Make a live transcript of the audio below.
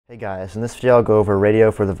Hey guys, in this video I'll go over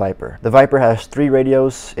radio for the Viper. The Viper has 3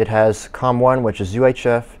 radios. It has COM1, which is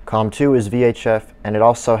UHF, COM2 is VHF, and it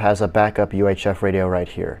also has a backup UHF radio right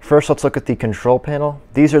here. First, let's look at the control panel.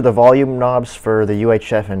 These are the volume knobs for the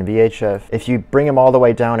UHF and VHF. If you bring them all the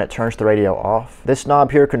way down, it turns the radio off. This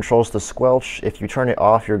knob here controls the squelch. If you turn it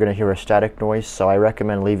off, you're going to hear a static noise, so I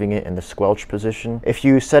recommend leaving it in the squelch position. If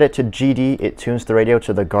you set it to GD, it tunes the radio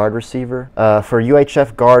to the guard receiver. For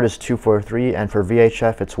UHF, guard is 243, and for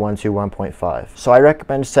VHF, it's 121.5. So I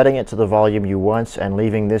recommend setting it to the volume you want and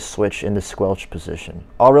leaving this switch in the squelch position.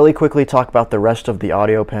 I'll really quickly talk about the rest of the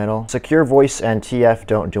audio panel. Secure voice and TF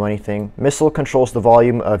don't do anything. Missile controls the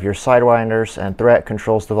volume of your sidewinders, and threat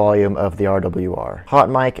controls the volume of the RWR. Hot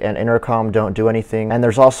mic and intercom don't do anything, and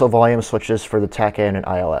there's also volume switches for the TACAN and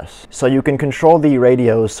ILS. So you can control the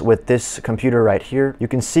radios with this computer right here. You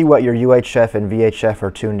can see what your UHF and VHF are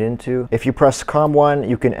tuned into. If you press COM1,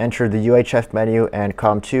 you can enter the UHF menu, and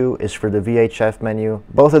COM2 is for the VHF menu.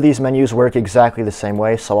 Both of these menus work exactly the same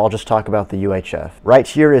way, so I'll just talk about the UHF. Right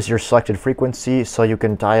here is your selected frequency, so you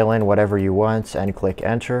can dial in whatever you want and click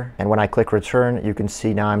enter. And when I click return, you can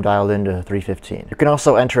see now I'm dialed into 315. You can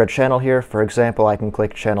also enter a channel here. For example, I can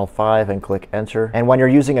click channel 5 and click enter. And when you're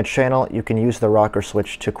using a channel, you can use the rocker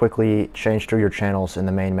switch to quickly change through your channels in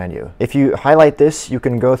the main menu. If you highlight this, you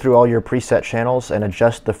can go through all your preset channels and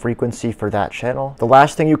adjust the frequency for that channel. The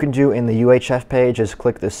last thing you can do in the UHF page is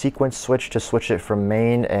click the sequence switch to switch it from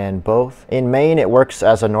main and both. In main, it works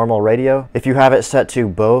as a normal radio. If you have it set to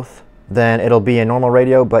both, then it'll be a normal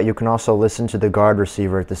radio, but you can also listen to the guard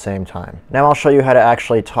receiver at the same time. Now I'll show you how to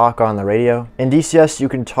actually talk on the radio. In DCS, you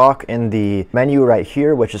can talk in the menu right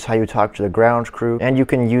here, which is how you talk to the ground crew, and you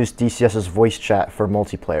can use DCS's voice chat for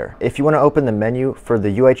multiplayer. If you want to open the menu, for the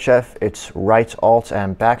UHF, it's right alt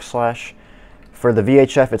and backslash. For the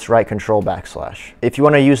VHF, it's right control backslash. If you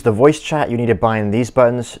want to use the voice chat, you need to bind these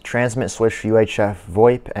buttons: transmit switch UHF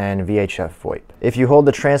VoIP and VHF VoIP. If you hold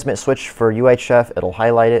the transmit switch for UHF, it'll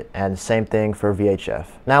highlight it, and same thing for VHF.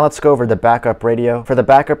 Now let's go over the backup radio. For the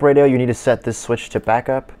backup radio, you need to set this switch to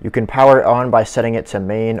backup. You can power it on by setting it to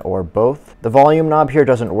main or both. The volume knob here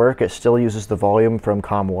doesn't work. It still uses the volume from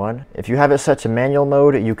COM1. If you have it set to manual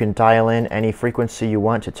mode, you can dial in any frequency you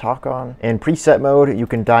want to talk on. In preset mode, you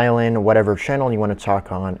can dial in whatever channel you want to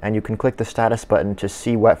talk on, and you can click the status button to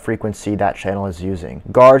see what frequency that channel is using.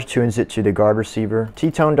 Guard tunes it to the guard receiver.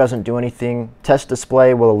 T-tone doesn't do anything. Test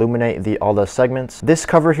display will illuminate all the segments. This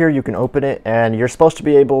cover here, you can open it, and you're supposed to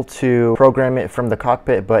be able to program it from the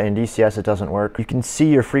cockpit, but in DCS it doesn't work. You can see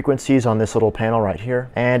your frequencies on this little panel right here,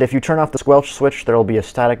 and if you turn off the squelch switch, there will be a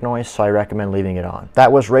static noise, so I recommend leaving it on.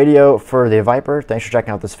 That was radio for the Viper. Thanks for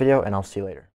checking out this video, and I'll see you later.